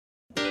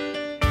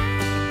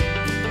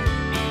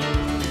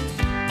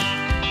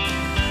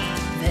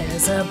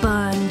There's a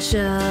bunch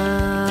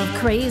of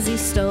crazy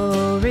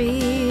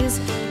stories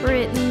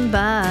written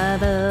by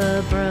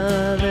the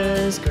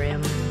Brothers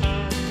Grimm.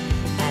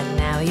 And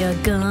now you're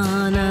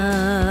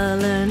gonna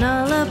learn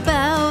all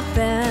about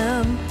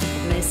them,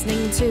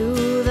 listening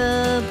to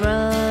the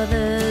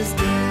Brothers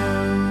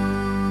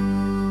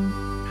Grimm.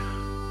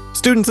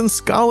 Students and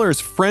scholars,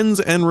 friends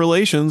and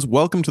relations,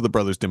 welcome to the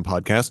Brothers Grimm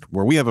podcast,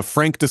 where we have a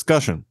frank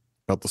discussion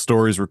about the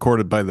stories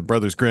recorded by the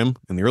Brothers Grimm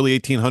in the early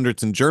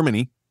 1800s in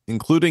Germany,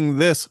 including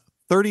this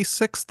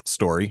 36th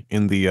story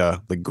in the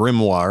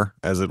grimoire,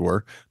 as it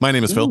were. My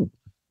name is Phil.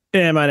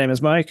 And my name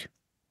is Mike.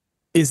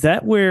 Is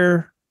that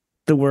where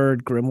the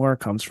word grimoire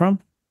comes from?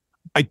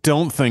 I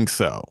don't think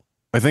so.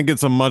 I think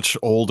it's a much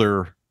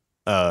older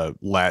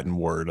Latin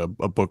word, a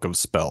book of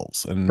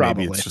spells, and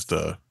Probably. maybe it's just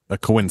a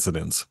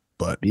coincidence.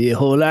 But Be a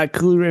whole lot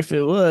cooler if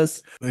it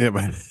was. yeah,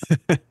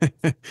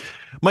 but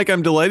Mike,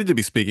 I'm delighted to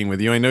be speaking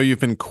with you. I know you've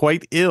been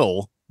quite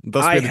ill.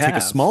 Thus, we had to take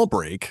a small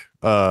break.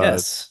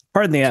 Yes.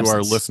 Pardon the absence. To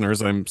our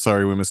listeners, I'm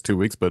sorry we missed 2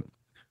 weeks, but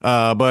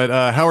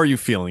how are you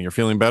feeling? You're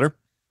feeling better?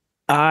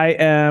 I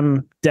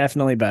am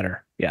definitely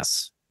better.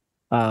 Yes.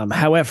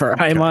 However,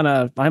 Okay. I'm on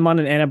an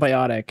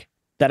antibiotic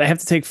that I have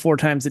to take 4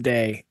 times a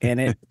day, and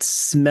it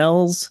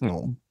smells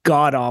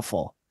god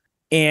awful.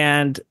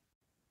 And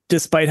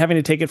despite having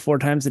to take it 4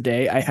 times a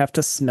day, I have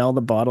to smell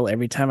the bottle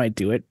every time I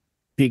do it.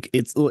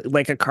 It's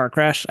like a car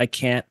crash. I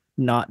can't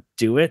not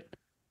do it.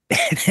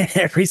 And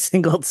every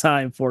single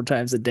time, 4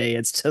 times a day,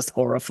 it's just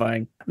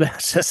horrifying.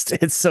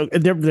 It's so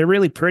they're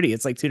really pretty.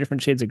 It's like 2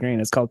 different shades of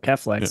green. It's called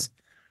Keflex. Yeah.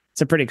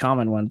 It's a pretty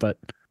common one, but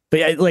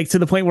yeah, like to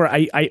the point where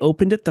I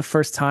opened it the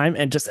first time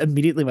and just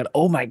immediately went,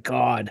 "Oh my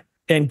God,"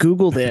 and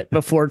Googled it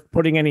before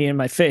putting any in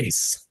my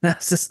face.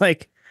 That's just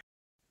like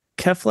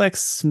Keflex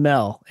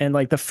smell, and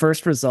like the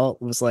first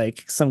result was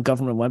like some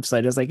government website.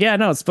 It was like, "Yeah,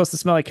 no, it's supposed to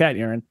smell like cat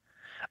urine."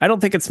 I don't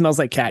think it smells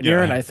like cat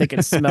urine. I think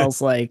it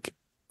smells like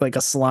a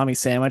salami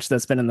sandwich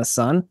that's been in the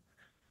sun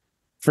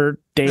for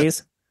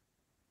days.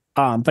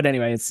 But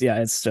anyway, it's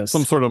just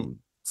some sort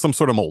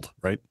of mold,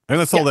 right? And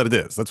that's all that it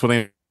is. That's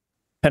what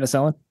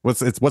penicillin.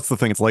 What's the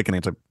thing? It's like an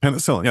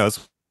penicillin.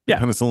 Yeah,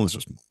 penicillin is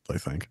just mold, I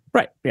think.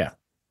 Right. Yeah.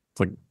 It's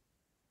like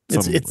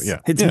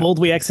it's mold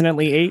we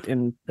accidentally ate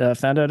and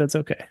found out it's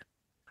okay.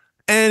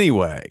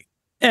 Anyway.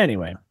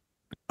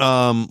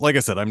 Like I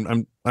said,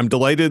 I'm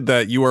delighted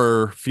that you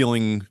are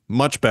feeling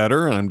much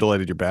better, and I'm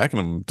delighted you're back, and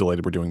I'm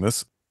delighted we're doing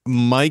this.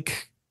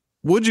 Mike,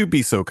 would you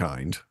be so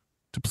kind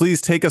to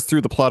please take us through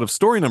the plot of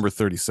story number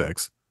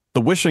 36, The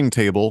Wishing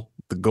Table,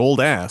 The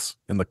Gold Ass,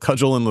 and The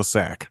Cudgel in the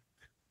Sack?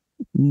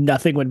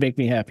 Nothing would make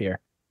me happier.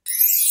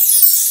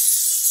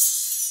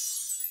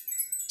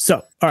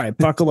 So, all right,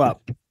 buckle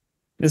up.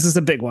 This is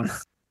a big one.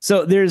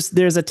 So there's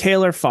a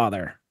tailor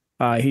father.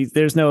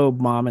 There's no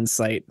mom in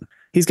sight.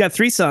 He's got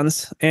 3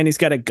 sons, and he's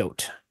got a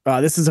goat.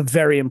 This is a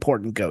very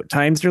important goat.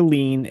 Times are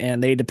lean,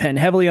 and they depend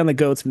heavily on the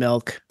goat's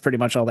milk, pretty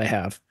much all they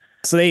have.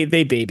 So they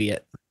baby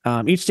it.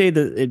 Each day,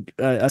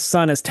 a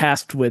son is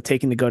tasked with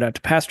taking the goat out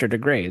to pasture to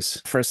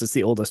graze. First, it's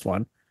the oldest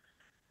one.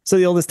 So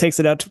the oldest takes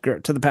it out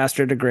to the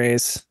pasture to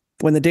graze.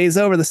 When the day's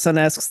over, the son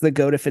asks the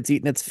goat if it's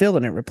eaten its fill,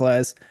 and it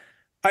replies,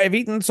 "I have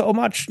eaten so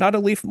much, not a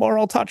leaf more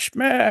I'll touch.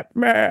 Meh,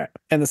 meh."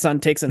 And the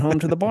son takes it home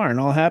to the barn,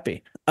 all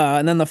happy.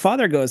 And then the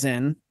father goes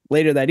in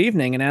later that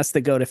evening and asks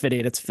the goat if it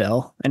ate its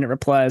fill, and it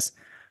replies,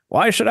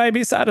 "Why should I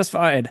be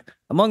satisfied?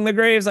 Among the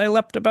graves I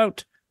leapt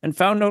about, and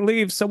found no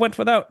leaves, so went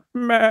without.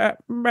 Meh,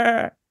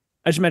 meh."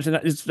 I should mention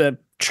that it's the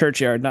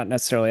churchyard, not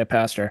necessarily a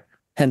pasture,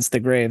 hence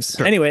the graves.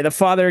 Sure. Anyway, the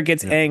father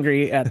gets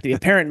angry at the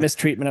apparent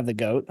mistreatment of the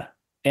goat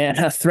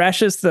and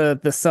thrashes the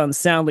son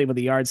soundly with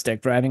a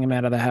yardstick, driving him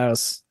out of the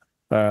house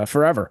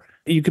forever.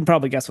 You can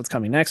probably guess what's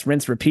coming next.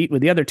 Rinse, repeat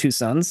with the other 2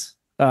 sons.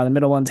 The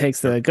middle one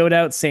takes the goat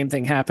out. Same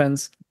thing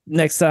happens.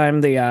 Next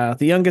time, the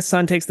youngest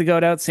son takes the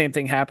goat out. Same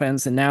thing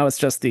happens. And now it's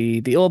just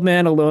the old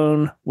man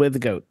alone with the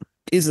goat.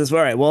 He says, "All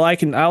right, well,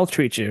 I'll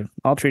treat you.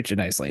 I'll treat you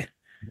nicely."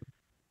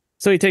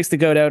 So he takes the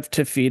goat out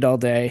to feed all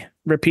day,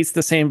 repeats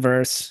the same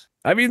verse.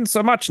 "I've eaten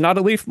so much, not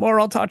a leaf more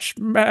I'll touch.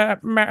 Meh,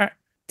 meh."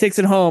 Takes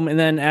it home and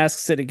then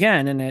asks it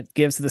again, and it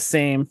gives the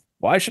same,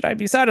 "Why should I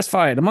be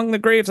satisfied? Among the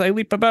graves I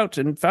leap about,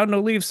 and found no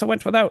leaves, so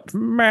went without.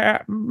 Meh,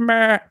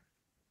 meh."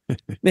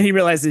 Then he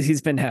realizes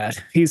he's been had.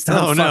 He's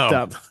done fucked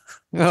up.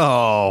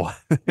 Oh.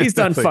 He's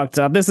done fucked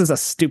up. This is a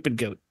stupid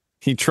goat.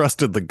 He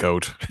trusted the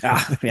goat.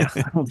 Yeah.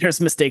 There's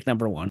mistake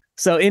number 1.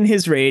 So in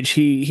his rage,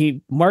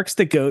 he marks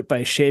the goat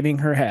by shaving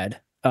her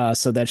head,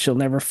 so that she'll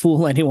never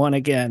fool anyone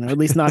again, or at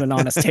least not an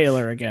honest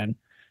tailor again.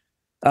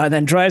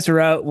 Then drives her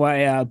out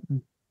while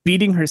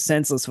beating her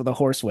senseless with a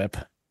horsewhip.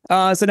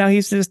 So now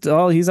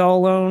he's all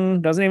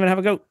alone, doesn't even have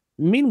a goat.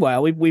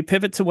 Meanwhile, we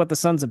pivot to what the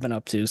sons have been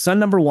up to. Son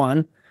number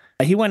 1,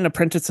 he went and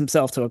apprenticed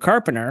himself to a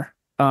carpenter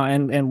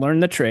and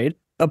learned the trade.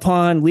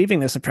 Upon leaving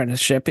this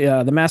apprenticeship,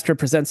 the master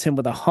presents him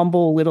with a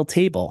humble little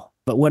table.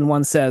 But when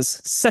one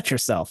says, "Set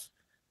yourself,"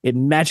 it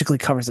magically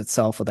covers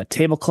itself with a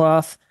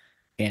tablecloth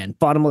and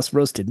bottomless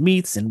roasted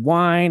meats and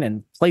wine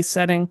and place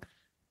setting.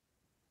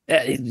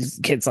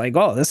 Kid's like,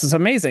 "Oh, this is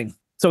amazing."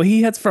 So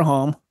he heads for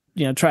home,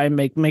 try and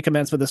make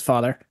amends with his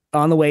father.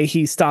 On the way,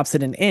 he stops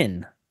at an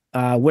inn,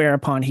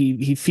 whereupon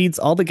he feeds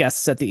all the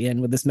guests at the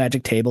inn with this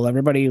magic table.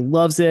 Everybody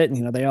loves it.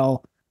 And, they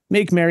all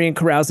make merry and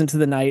carouse into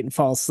the night and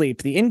fall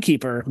asleep. The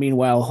innkeeper,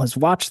 meanwhile, has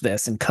watched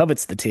this and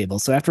covets the table.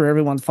 So after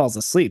everyone falls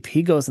asleep,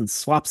 he goes and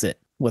swaps it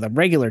with a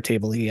regular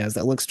table he has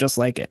that looks just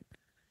like it.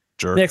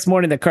 Jerk. Next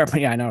morning, the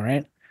carpenter, yeah, I know,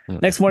 right?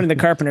 Next morning, the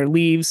carpenter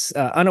leaves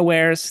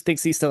unawares,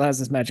 thinks he still has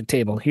his magic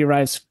table. He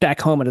arrives back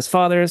home at his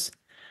father's.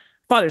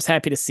 Father's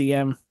happy to see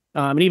him,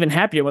 and even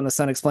happier when the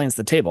son explains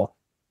the table.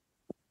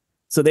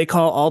 So they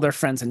call all their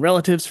friends and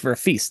relatives for a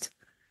feast.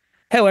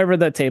 However,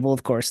 the table,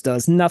 of course,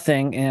 does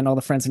nothing, and all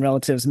the friends and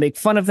relatives make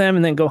fun of them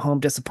and then go home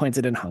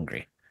disappointed and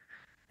hungry.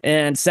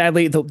 And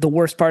sadly, the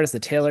worst part is the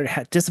tailor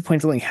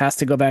disappointingly has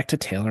to go back to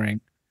tailoring.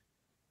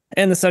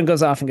 And the son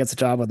goes off and gets a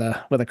job with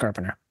a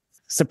carpenter.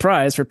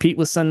 Surprise, repeat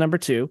with son number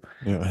 2.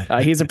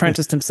 Yeah. He's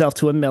apprenticed himself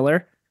to a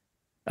miller.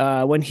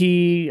 When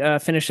he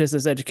finishes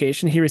his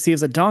education, he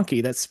receives a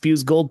donkey that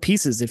spews gold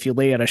pieces if you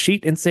lay out a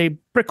sheet and say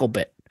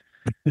Bricklebit.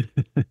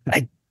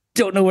 I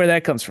don't know where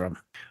that comes from.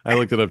 I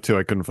looked it up too.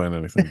 I couldn't find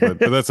anything, but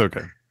that's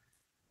okay.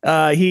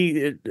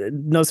 He,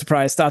 no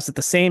surprise, stops at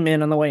the same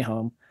inn on the way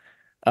home.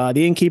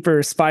 The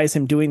innkeeper spies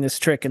him doing this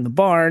trick in the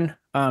barn.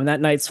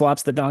 That night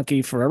swaps the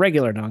donkey for a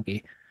regular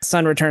donkey.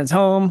 Son returns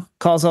home,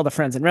 calls all the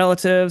friends and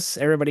relatives.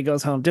 Everybody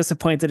goes home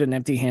disappointed and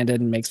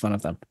empty-handed and makes fun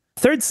of them.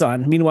 Third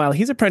son, meanwhile,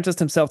 he's apprenticed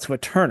himself to a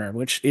turner,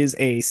 which is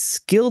a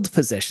skilled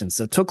position,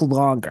 so it took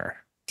longer.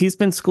 He's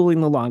been schooling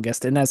the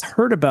longest and has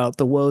heard about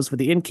the woes with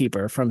the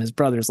innkeeper from his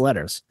brother's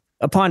letters.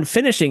 Upon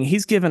finishing,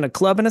 he's given a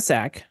club and a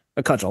sack,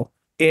 a cudgel,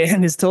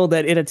 and is told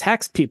that it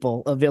attacks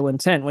people of ill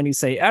intent when you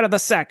say, "Out of the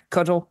sack,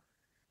 cudgel."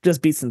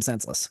 Just beats them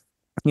senseless.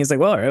 He's like,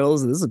 well, all right, well,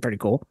 this is pretty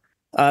cool.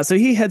 So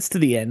he heads to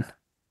the inn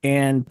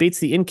and baits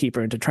the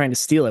innkeeper into trying to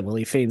steal it while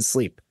he feigns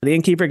sleep. The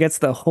innkeeper gets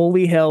the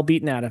holy hell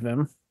beaten out of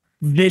him,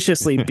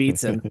 viciously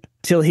beats him,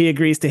 till he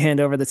agrees to hand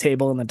over the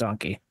table and the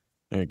donkey.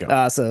 There you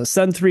go. So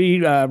son 3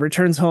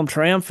 returns home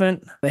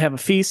triumphant. They have a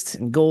feast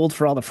and gold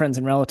for all the friends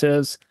and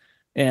relatives,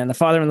 and the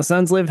father and the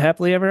sons live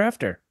happily ever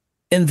after.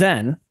 And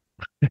then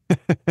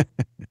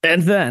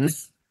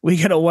we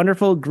get a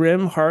wonderful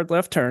grim hard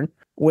left turn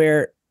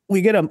where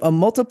we get a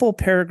multiple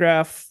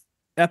paragraph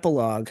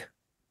epilogue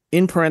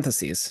in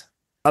parentheses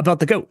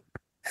about the goat.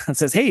 It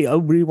says, hey,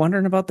 were you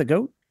wondering about the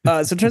goat? So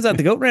it turns out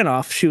the goat ran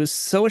off. She was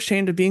so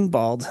ashamed of being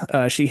bald,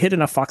 she hid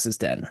in a fox's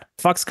den.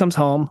 Fox comes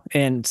home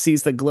and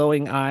sees the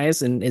glowing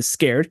eyes and is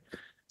scared.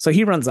 So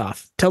he runs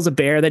off, tells a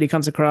bear that he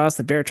comes across.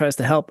 The bear tries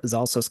to help, is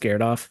also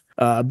scared off.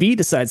 A bee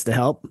decides to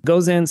help,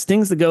 goes in,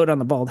 stings the goat on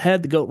the bald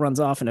head. The goat runs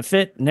off in a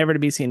fit, never to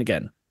be seen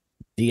again.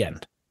 The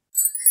end.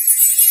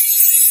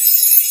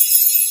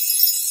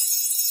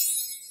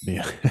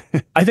 Yeah.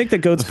 I think the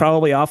goat's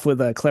probably off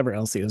with a Clever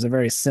Elsie. It was a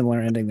very similar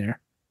ending there.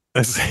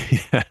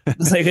 Yeah.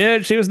 It's like, yeah,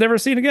 she was never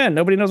seen again.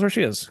 Nobody knows where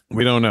she is.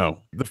 We don't know.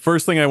 The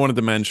first thing I wanted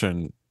to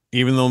mention,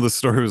 even though the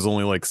story was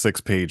only like 6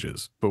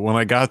 pages, but when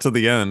I got to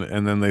the end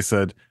and then they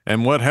said,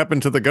 and what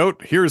happened to the goat?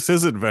 Here's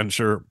his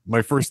adventure.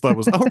 My first thought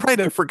was, oh,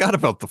 right, I forgot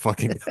about the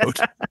fucking goat.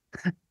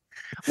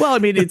 Well, I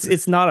mean,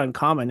 it's not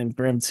uncommon in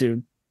Grimm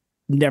to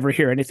never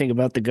hear anything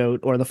about the goat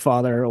or the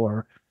father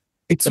or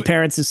the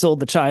parents who sold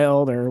the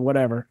child or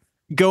whatever.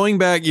 Going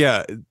back,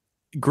 yeah,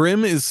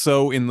 Grimm is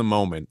so in the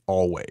moment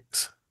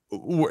always.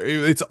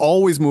 It's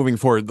always moving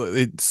forward.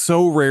 It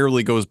so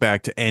rarely goes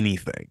back to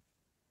anything.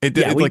 We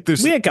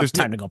ain't got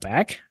time to go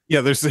back.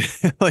 Yeah,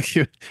 there's like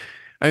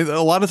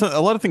a lot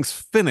of things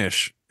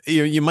finish.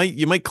 You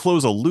might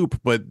close a loop,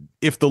 but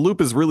if the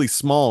loop is really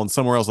small and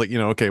somewhere else, like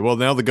okay, well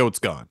now the goat's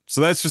gone, so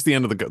that's just the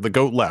end of the goat. The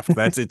goat left.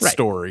 That's its Right.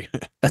 story.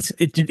 That's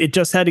it. It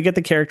just had to get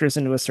the characters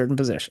into a certain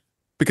position.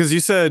 Because you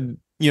said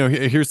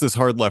here's this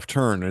hard left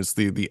turn is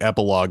the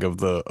epilogue of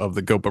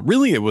the goat, but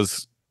really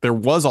there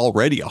was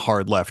already a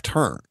hard left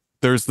turn.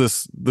 There's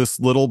this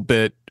little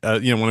bit,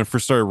 when I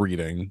first started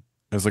reading,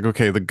 I was like,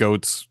 okay,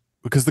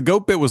 because the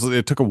goat bit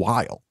it took a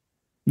while.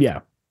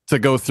 Yeah. To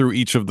go through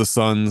each of the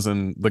sons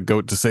and the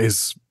goat to say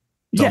his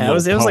Yeah, it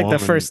was like the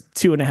first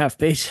 2.5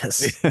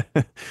 pages.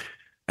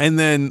 and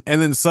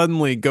then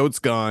suddenly goat's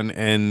gone,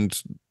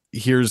 and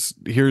here's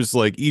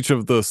like each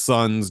of the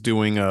sons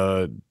doing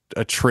a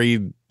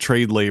trade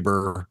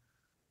labor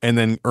and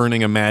then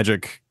earning a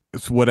magic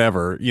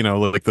whatever,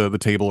 like the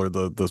table or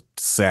the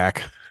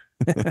sack.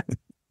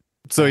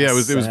 So yeah, it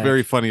was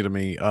very funny to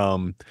me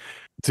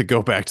to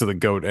go back to the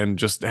goat and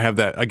just have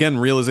that again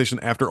realization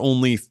after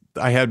only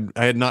I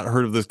had not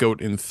heard of this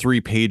goat in 3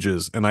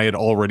 pages and I had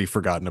already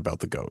forgotten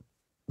about the goat.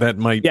 That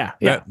might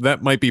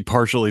that might be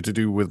partially to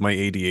do with my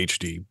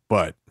ADHD,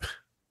 but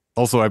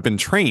also I've been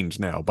trained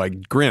now by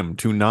Grimm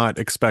to not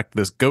expect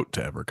this goat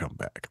to ever come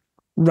back.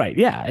 Right.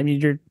 Yeah. I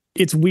mean,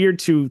 it's weird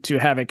to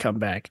have it come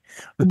back.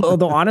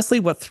 Although honestly,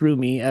 what threw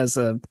me as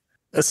a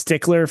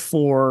stickler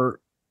for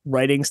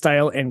writing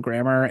style and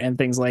grammar and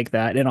things like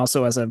that, and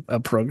also as a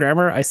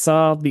programmer, I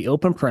saw the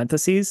open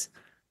parentheses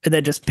and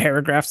then just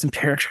paragraphs and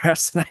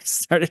paragraphs, and I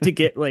started to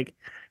get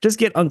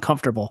get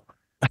uncomfortable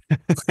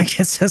Like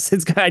it's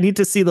just I need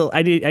to see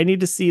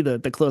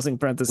the closing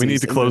parentheses. We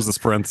need to in close this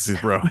parentheses,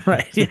 bro.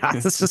 Right. Yeah.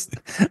 It's just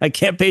I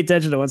can't pay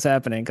attention to what's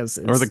happening because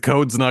Or the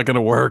code's not going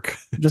to work.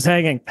 just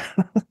hanging.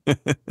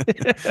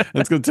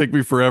 It's going to take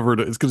me forever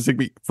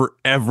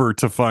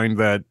to find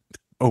that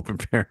open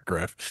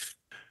paragraph.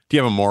 Do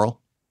you have a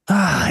moral?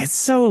 It's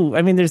so.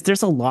 I mean,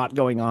 there's a lot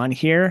going on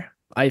here.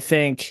 I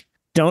think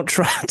don't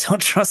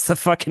trust the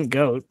fucking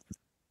goat.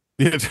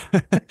 Yeah.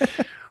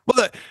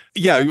 Well,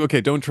 yeah,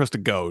 okay, don't trust a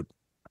goat.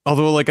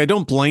 Although, like, I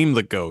don't blame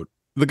the goat.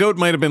 The goat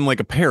might have been like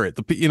a parrot.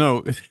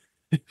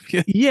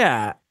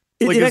 Yeah.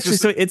 Like, It it's actually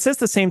just- so it says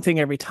the same thing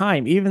every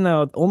time, even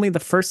though only the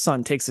first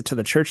son takes it to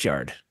the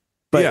churchyard.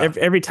 But Yeah.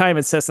 every time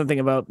it says something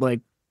about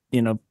like,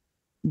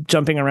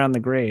 jumping around the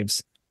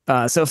graves.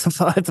 So if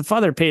the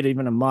father paid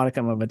even a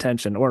modicum of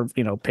attention, or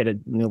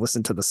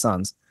listen to the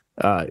sons,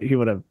 he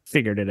would have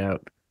figured it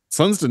out.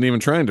 Sons didn't even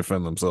try and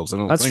defend themselves. I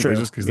don't That's think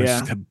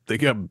true. they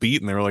got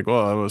beat and they were like,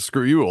 "Well,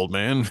 screw you, old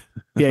man."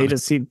 Yeah,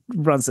 he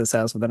runs this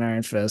house with an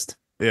iron fist.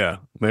 Yeah,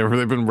 they've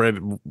been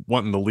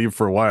wanting to leave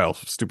for a while.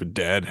 Stupid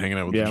dad hanging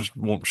out with just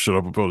won't shut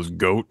up about his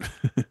goat.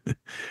 And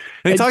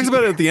he talks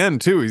about it at the end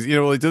too. He's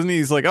doesn't he?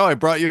 He's like, "Oh, I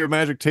brought you a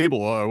magic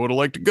table. I would have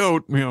liked a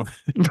goat."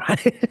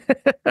 Right.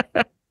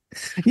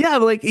 Yeah,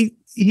 but like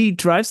he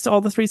drives all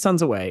the three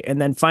sons away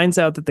and then finds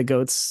out that the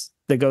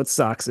goat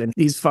sucks and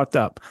he's fucked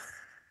up.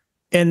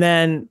 And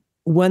then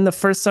when the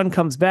first son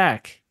comes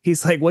back,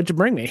 he's like, "What'd you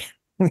bring me?"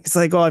 He's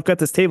like, "Oh, I've got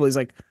this table." He's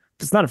like,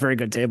 "It's not a very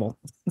good table."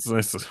 It's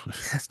nice.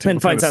 Then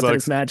finds out that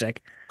it's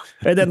magic.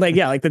 And then like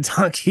the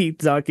donkey,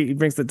 he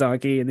brings the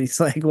donkey and he's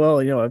like, "Well,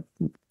 a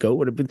goat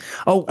would have been."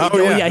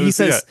 Yeah. He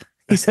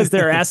says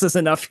their ass is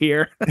enough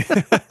here,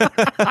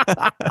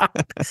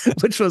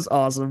 which was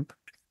awesome.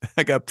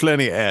 I got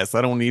plenty of ass.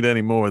 I don't need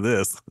any more of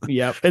this.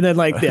 Yep. And then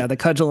the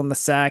cudgel in the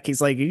sack.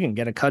 He's like, you can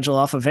get a cudgel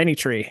off of any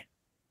tree.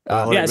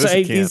 Like So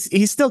this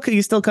he's still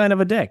kind of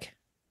a dick.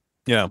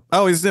 Yeah.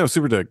 Oh, he's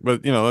super dick,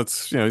 but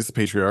that's he's the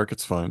patriarch.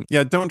 It's fine.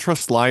 Yeah. Don't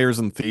trust liars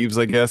and thieves.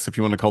 I guess if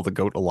you want to call the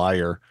goat a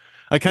liar,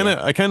 I kind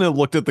of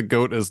looked at the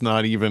goat as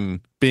not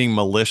even being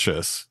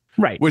malicious.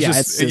 Right. Which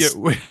it's just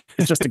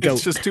a goat.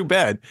 It's just too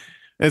bad.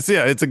 It's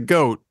a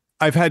goat.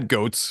 I've had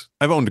goats.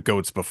 I've owned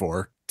goats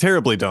before.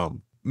 Terribly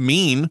dumb,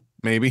 mean.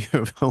 Maybe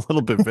a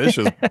little bit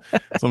vicious.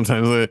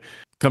 Sometimes they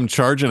come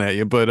charging at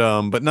you, but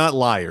not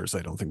liars.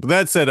 I don't think. But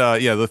that said,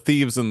 the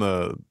thieves and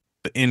the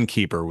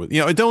innkeeper,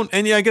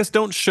 I guess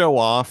don't show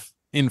off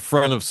in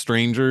front of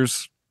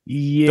strangers.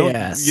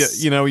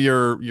 Yes.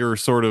 Your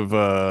sort of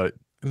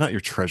not your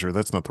treasure.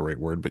 That's not the right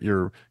word, but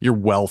your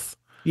wealth.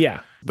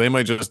 Yeah. They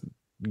might just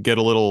get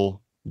a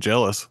little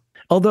jealous.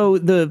 Although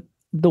the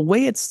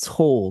way it's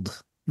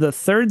told, the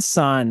third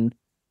son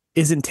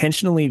is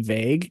intentionally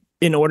vague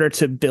in order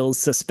to build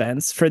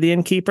suspense for the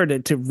innkeeper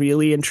to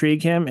really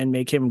intrigue him and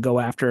make him go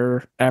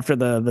after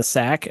the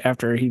sack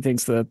after he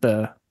thinks that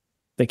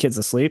the kid's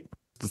asleep.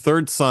 The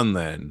third son,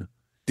 then,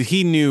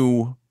 he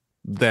knew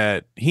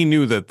that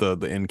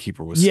the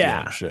innkeeper was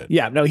stealing shit.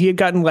 Yeah, no, he had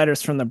gotten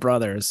letters from the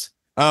brothers.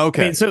 Oh,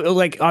 okay.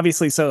 I mean,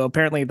 so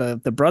apparently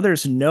the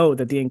brothers know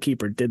that the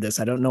innkeeper did this.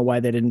 I don't know why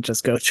they didn't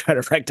just go try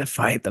to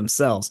rectify it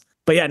themselves.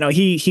 But yeah, no,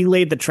 he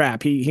laid the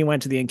trap. He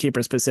went to the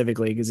innkeeper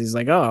specifically because he's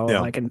like, "Oh,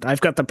 well, I've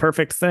got the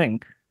perfect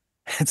thing.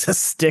 It's a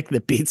stick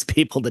that beats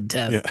people to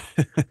death."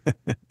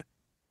 Yeah.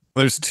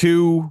 There's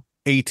 2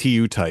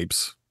 ATU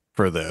types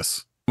for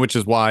this, which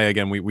is why,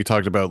 again, we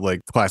talked about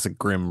like classic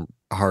Grimm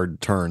hard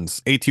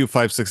turns. ATU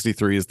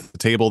 563 is the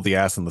table, the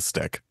ass, and the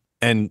stick.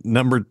 And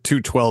number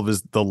 212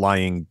 is the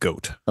lying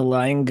goat. A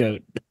lying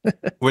goat.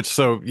 Which,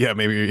 so, yeah,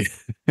 maybe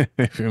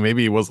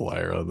he was a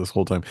liar this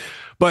whole time.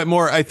 But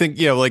more, I think,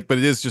 but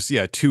it is just,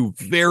 2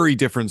 very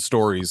different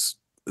stories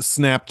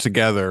snapped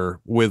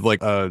together with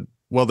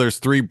there's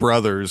 3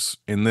 brothers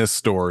in this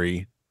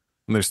story,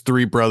 and there's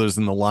 3 brothers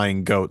in the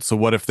lying goat. So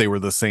what if they were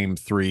the same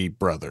 3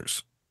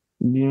 brothers?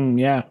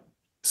 Yeah.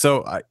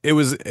 So it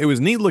was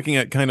neat looking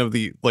at kind of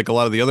a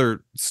lot of the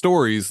other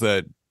stories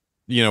that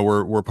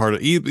were part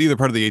of either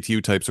part of the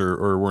ATU types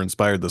or were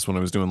inspired this when I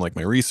was doing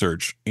my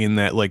research, in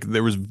that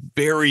there was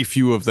very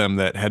few of them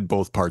that had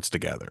both parts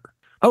together.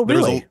 Oh,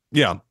 really?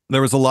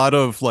 There was a lot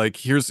of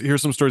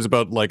here's some stories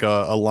about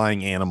a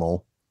lying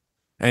animal,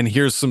 and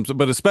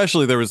but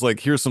especially there was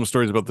here's some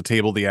stories about the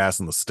table, the ass,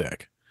 and the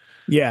stick.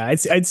 Yeah,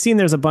 I'd seen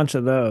there's a bunch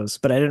of those,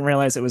 but I didn't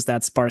realize it was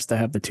that sparse to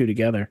have the 2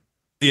 together.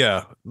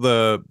 Yeah,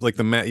 the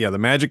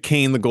magic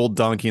cane, the gold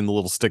donkey, and the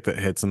little stick that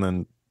hits, and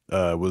then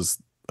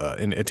was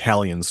an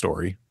Italian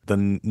story.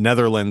 The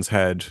Netherlands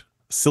had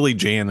Silly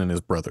Jan and his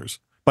brothers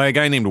by a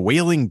guy named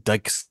Wailing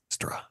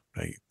Dijkstra.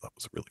 I thought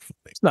was a really fun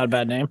name. It's not a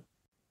bad name.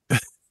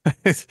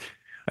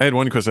 I had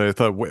one question. I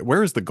thought,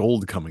 where is the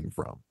gold coming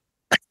from?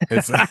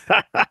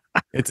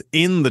 It's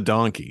in the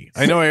donkey.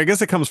 I know. I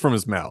guess it comes from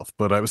his mouth,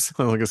 but I was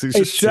like, he's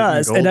just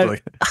does. gold. And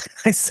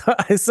I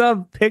saw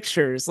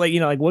pictures,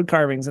 wood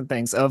carvings and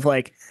things of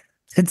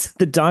it's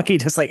the donkey,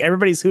 just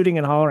everybody's hooting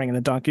and hollering, and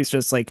the donkey's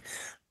just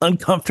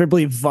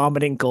uncomfortably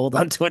vomiting gold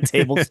onto a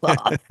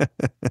tablecloth.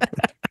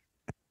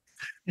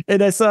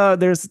 And I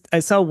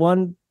saw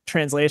one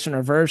translation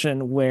or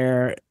version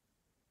where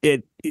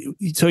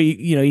he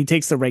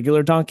takes the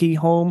regular donkey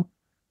home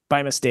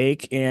by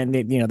mistake, and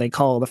they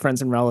call the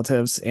friends and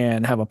relatives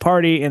and have a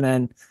party, and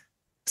then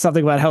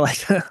something about how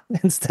like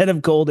instead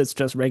of gold it's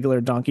just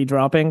regular donkey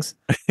droppings,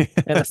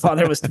 and the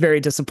father was very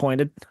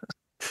disappointed.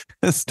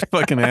 This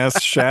fucking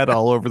ass shat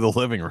all over the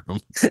living room.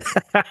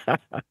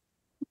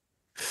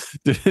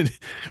 Did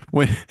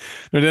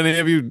any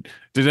of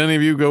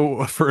you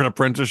go for an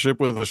apprenticeship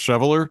with a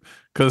shoveler?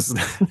 Because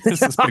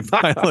this is a big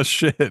pile of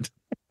shit.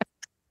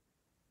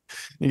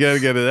 You got to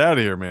get it out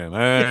of here, man.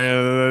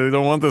 I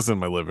don't want this in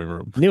my living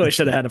room. Knew I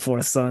should have had a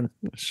fourth son.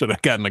 Should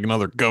have gotten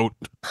another goat.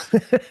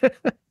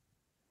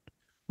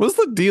 What's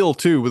the deal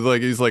too with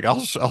like he's like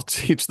I'll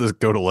teach this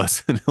goat a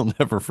lesson he'll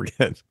never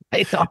forget.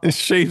 I know. He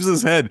shaves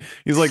his head.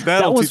 He's like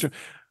that'll teach him.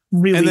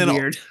 Really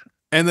weird.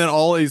 And then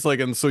he's like,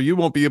 and so you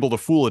won't be able to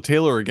fool a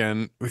tailor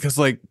again because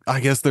like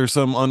I guess there's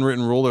some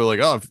unwritten rule. They're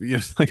like, oh,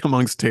 like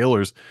amongst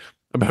tailors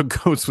about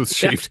goats with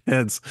shaved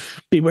heads.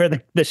 Beware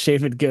the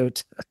shaved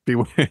goat.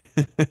 Beware,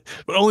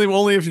 but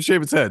only if you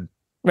shave its head.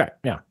 Right.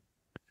 Yeah.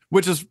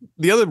 Which is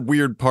the other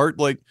weird part.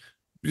 Like,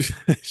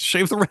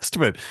 shave the rest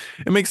of it.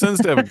 It makes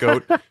sense to have a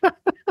goat.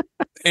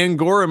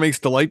 Angora makes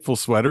delightful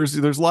sweaters.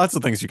 There's lots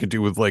of things you could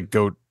do with like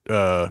goat,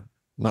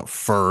 not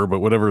fur, but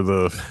whatever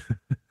the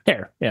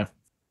hair. Yeah.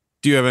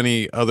 Do you have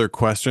any other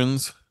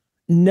questions?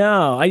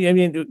 No, I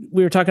mean,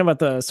 we were talking about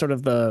the sort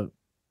of the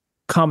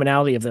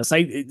commonality of this.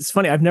 It's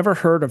funny. I've never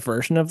heard a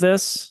version of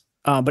this,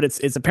 but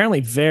it's apparently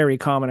very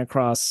common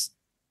across,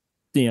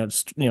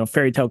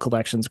 fairy tale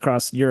collections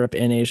across Europe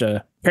and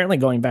Asia. Apparently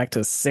going back to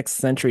 6th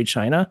century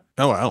China.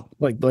 Oh wow!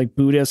 Like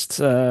Buddhist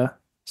sort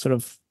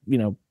of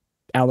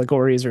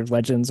allegories or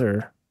legends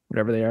or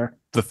whatever they are.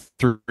 The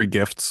 3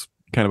 gifts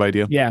kind of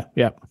idea. Yeah,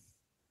 yeah.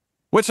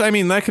 Which I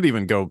mean, that could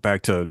even go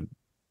back to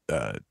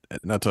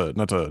not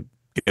to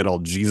get all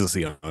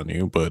Jesus-y on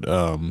you, but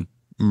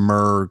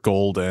myrrh,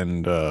 gold,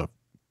 and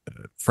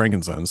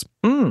frankincense.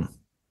 Yeah,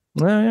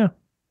 yeah.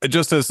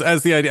 Just as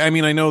the idea. I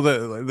mean, I know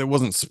that it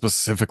wasn't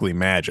specifically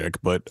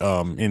magic, but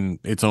in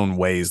its own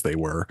ways they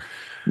were.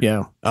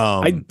 Yeah.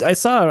 I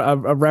saw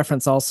a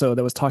reference also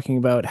that was talking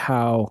about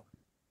how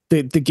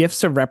the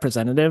gifts are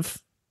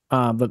representative.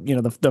 But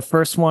the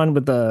first one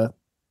with the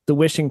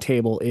wishing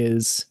table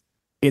it's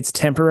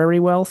temporary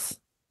wealth.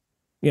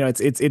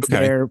 It's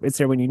okay. It's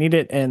there when you need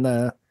it, and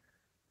the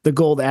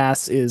gold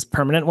ass is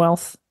permanent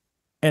wealth,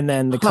 and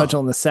then the cudgel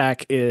and the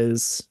sack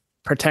is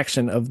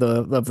protection of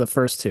the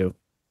first 2.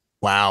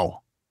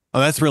 Wow. Oh,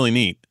 that's really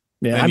neat.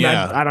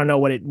 Yeah, I don't know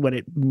what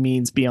it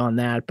means beyond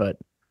that, but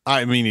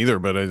I mean either,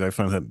 but I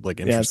find that like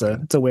interesting. Yeah,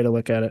 it's a way to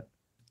look at it.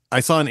 I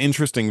saw an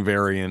interesting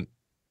variant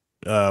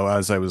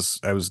as I was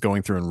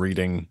going through and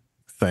reading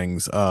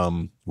things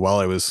while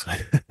I was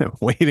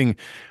waiting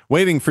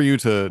for you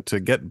to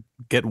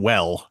get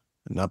well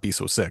and not be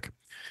so sick.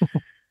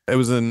 It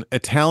was an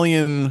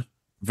Italian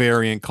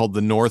variant called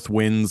the North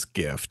Wind's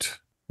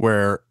Gift,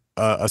 where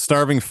a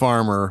starving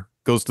farmer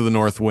goes to the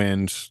North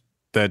Wind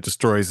that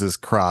destroys his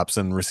crops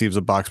and receives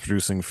a box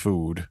producing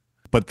food.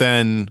 But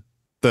then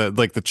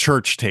the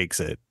church takes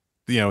it.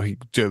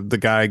 The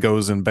guy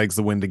goes and begs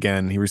the wind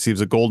again. He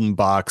receives a golden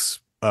box,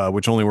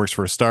 which only works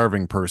for a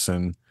starving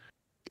person.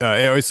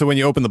 So when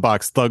you open the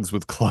box, thugs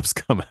with clubs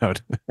come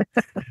out.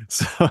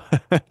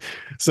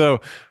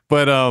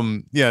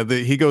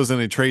 He goes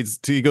and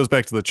he goes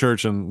back to the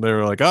church, and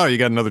they're like, oh, you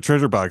got another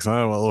treasure box.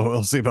 Oh, well,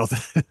 we'll see about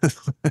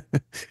that.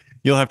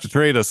 You'll have to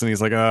trade us. And he's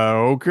like,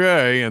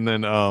 okay. And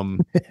then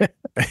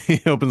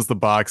he opens the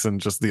box, and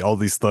just all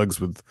these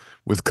thugs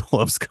with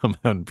clubs come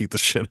out and beat the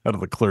shit out of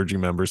the clergy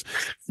members.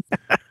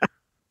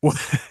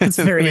 It's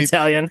very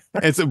Italian.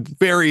 It's a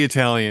very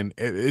Italian.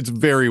 It's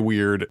very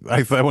weird.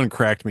 That one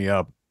cracked me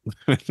up.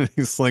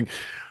 He's like,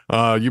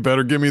 you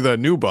better give me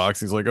that new box.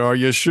 He's like, are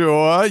you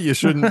sure? You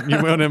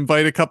want to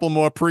invite a couple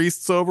more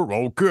priests over?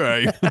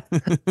 Okay.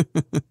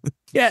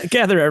 Yeah,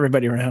 gather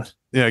everybody around.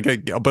 Yeah,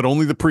 but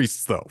only the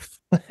priests though.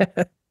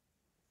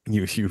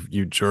 You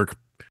jerk.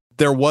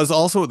 There was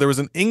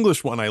an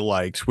English one I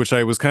liked, which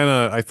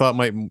I thought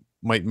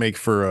might make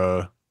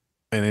for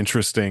an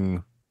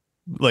interesting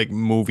like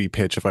movie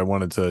pitch if I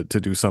wanted to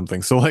do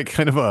something. So like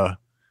kind of a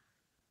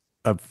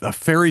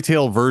fairy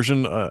tale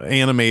version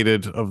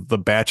animated of The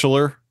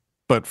Bachelor,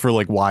 but for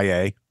like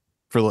YA,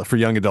 for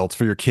young adults,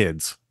 for your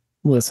kids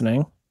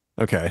listening.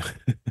 Okay.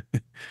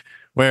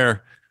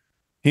 Where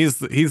he's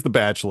the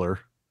bachelor,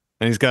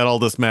 and he's got all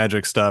this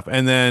magic stuff,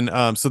 and then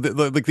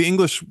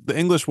the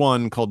English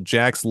one called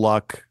Jack's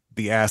Luck,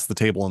 the Ass, the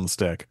Table, and the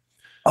Stick.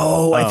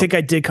 Oh, I think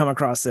I did come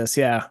across this.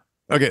 Yeah.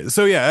 Okay,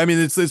 so yeah, I mean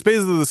it's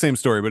basically the same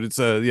story, but it's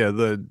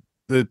the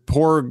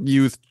poor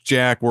youth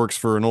Jack works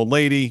for an old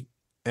lady,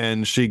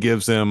 and she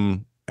gives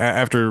him,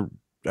 after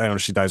I don't know,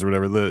 she dies or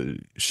whatever,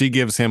 she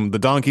gives him the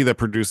donkey that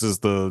produces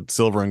the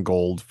silver and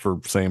gold for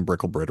saying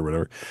Bricklebrit or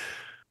whatever,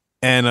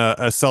 and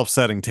a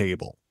self-setting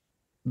table.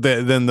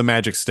 Then the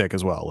magic stick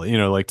as well,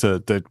 like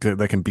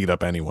that can beat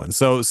up anyone.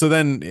 So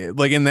then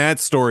like in that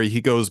story,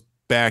 he goes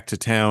back to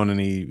town and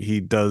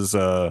he does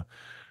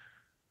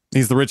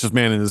He's the richest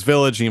man in his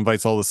village. He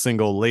invites all the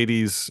single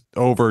ladies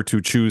over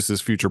to choose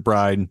his future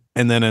bride,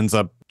 and then ends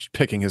up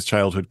picking his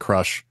childhood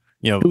crush.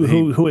 You know,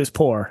 Who is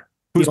poor?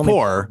 who's The only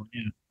poor. one,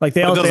 yeah. Like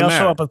they But all it doesn't show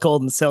matter. up with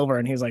gold and silver,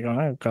 and he's like, "Oh,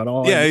 I've got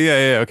all."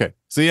 Yeah. Okay.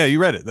 So yeah, you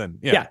read it then.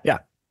 yeah.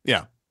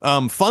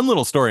 Fun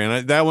little story,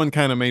 and that one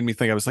kind of made me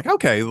think. I was like,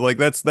 okay, like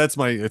that's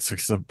my.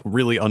 It's a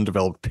really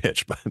undeveloped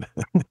pitch, but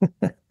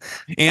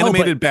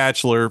animated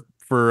bachelor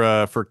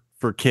for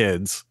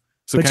kids.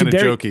 So kind of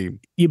jokey.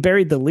 You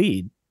buried the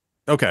lead.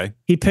 Okay.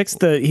 He picks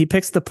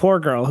the poor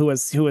girl who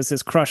was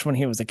his crush when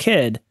he was a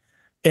kid,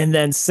 and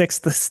then sicks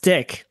the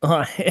stick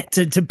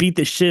to beat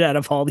the shit out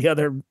of all the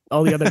other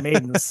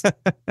maidens.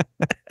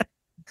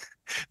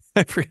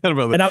 I forgot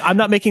about that. And I'm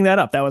not making that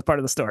up. That was part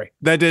of the story.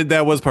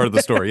 That was part of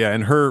the story. Yeah.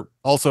 And her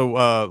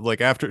also,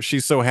 like after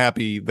she's so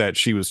happy that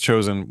she was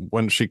chosen,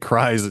 when she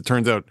cries, it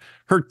turns out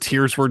her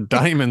tears were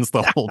diamonds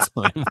the whole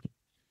time.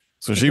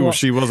 So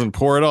she wasn't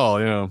poor at all,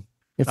 you know.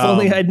 If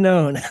only I'd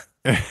known.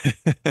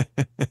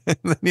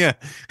 Yeah.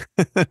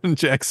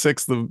 Jack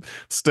sicks the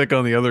stick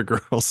on the other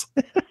girls.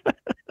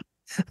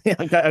 Yeah,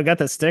 I got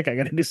the stick. I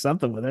got to do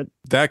something with it.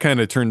 That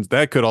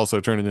could also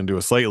turn it into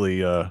a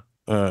slightly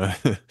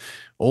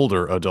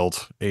older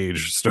adult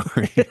age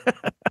story.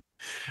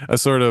 A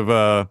sort of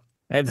I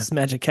have this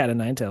magic cat of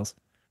nine tails.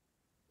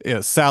 Yeah,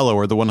 Sallow,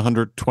 or the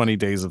 120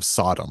 Days of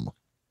Sodom.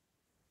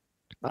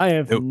 I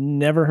have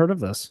never heard of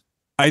this.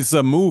 It's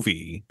a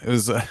movie. It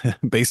was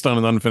based on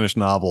an unfinished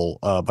novel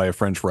by a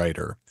French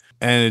writer,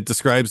 and it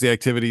describes the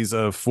activities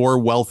of 4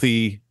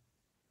 wealthy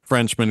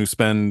Frenchmen who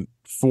spend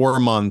 4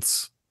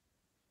 months.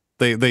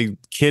 They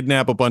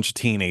kidnap a bunch of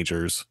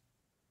teenagers,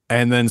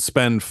 and then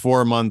spend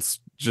 4 months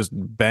just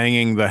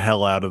banging the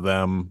hell out of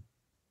them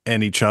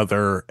and each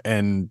other,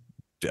 and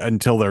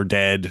until they're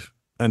dead,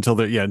 until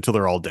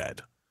they're all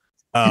dead.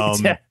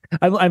 Yeah,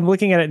 I'm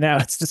looking at it now.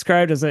 It's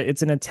described as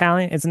it's a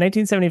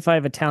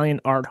 1975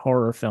 Italian art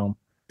horror film.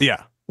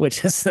 Yeah,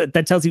 which is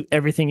that tells you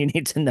everything you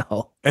need to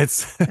know.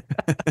 It's.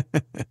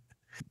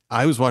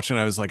 I was watching.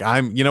 I was like,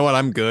 you know what?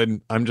 I'm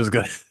good. I'm just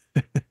good.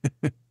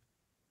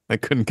 I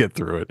couldn't get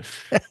through it.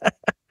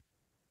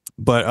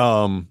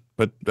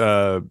 But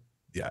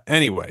yeah.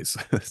 Anyways,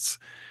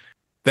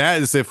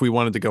 that is if we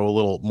wanted to go a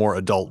little more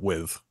adult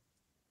with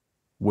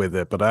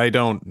it, but I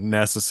don't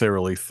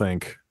necessarily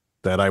think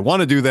that I want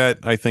to do that.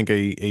 I think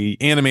a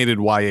animated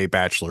YA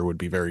Bachelor would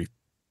be very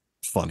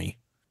funny.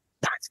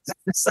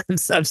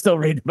 I'm still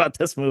reading about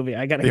this movie.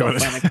 I gotta go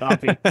find a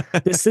copy.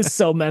 This is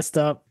so messed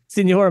up.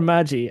 Signor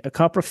Maggi, a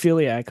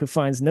coprophiliac who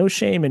finds no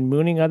shame in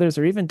mooning others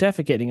or even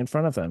defecating in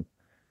front of them.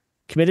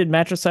 Committed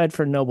matricide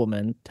for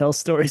noblemen, tells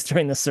stories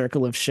during the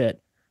circle of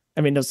shit.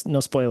 I mean, no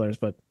spoilers,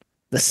 but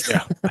this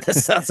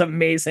sounds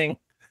amazing.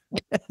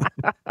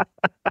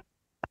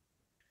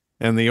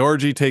 And the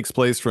orgy takes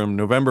place from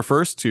November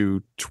 1st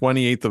to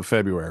 28th of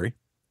February.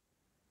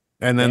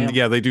 And then,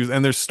 they do.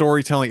 And there's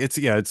storytelling. It's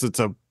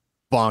a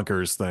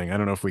bonkers thing. I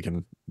don't know if we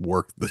can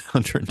work the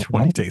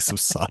 120 Days of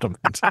Sodom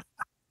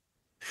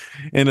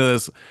into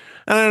this.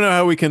 I don't know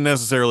how we can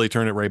necessarily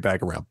turn it right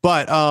back around.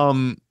 But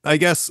I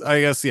guess,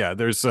 yeah,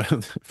 there's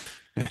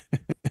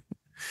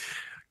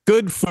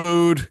good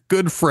food,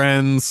 good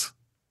friends,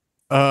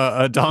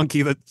 a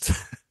donkey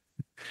that...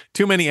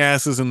 Too many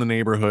asses in the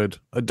neighborhood,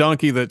 a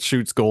donkey that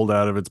shoots gold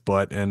out of its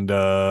butt, and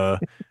a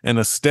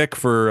stick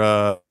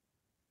for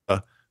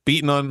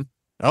beating on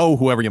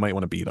whoever you might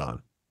want to beat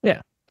on. Yeah.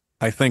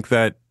 I think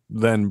that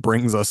then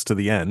brings us to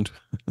the end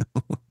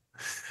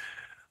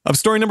of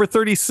story number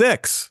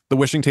 36, The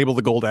Wishing Table,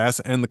 the Gold Ass,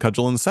 and the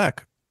Cudgel and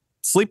Sack.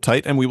 Sleep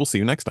tight, and we will see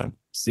you next time.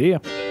 See ya.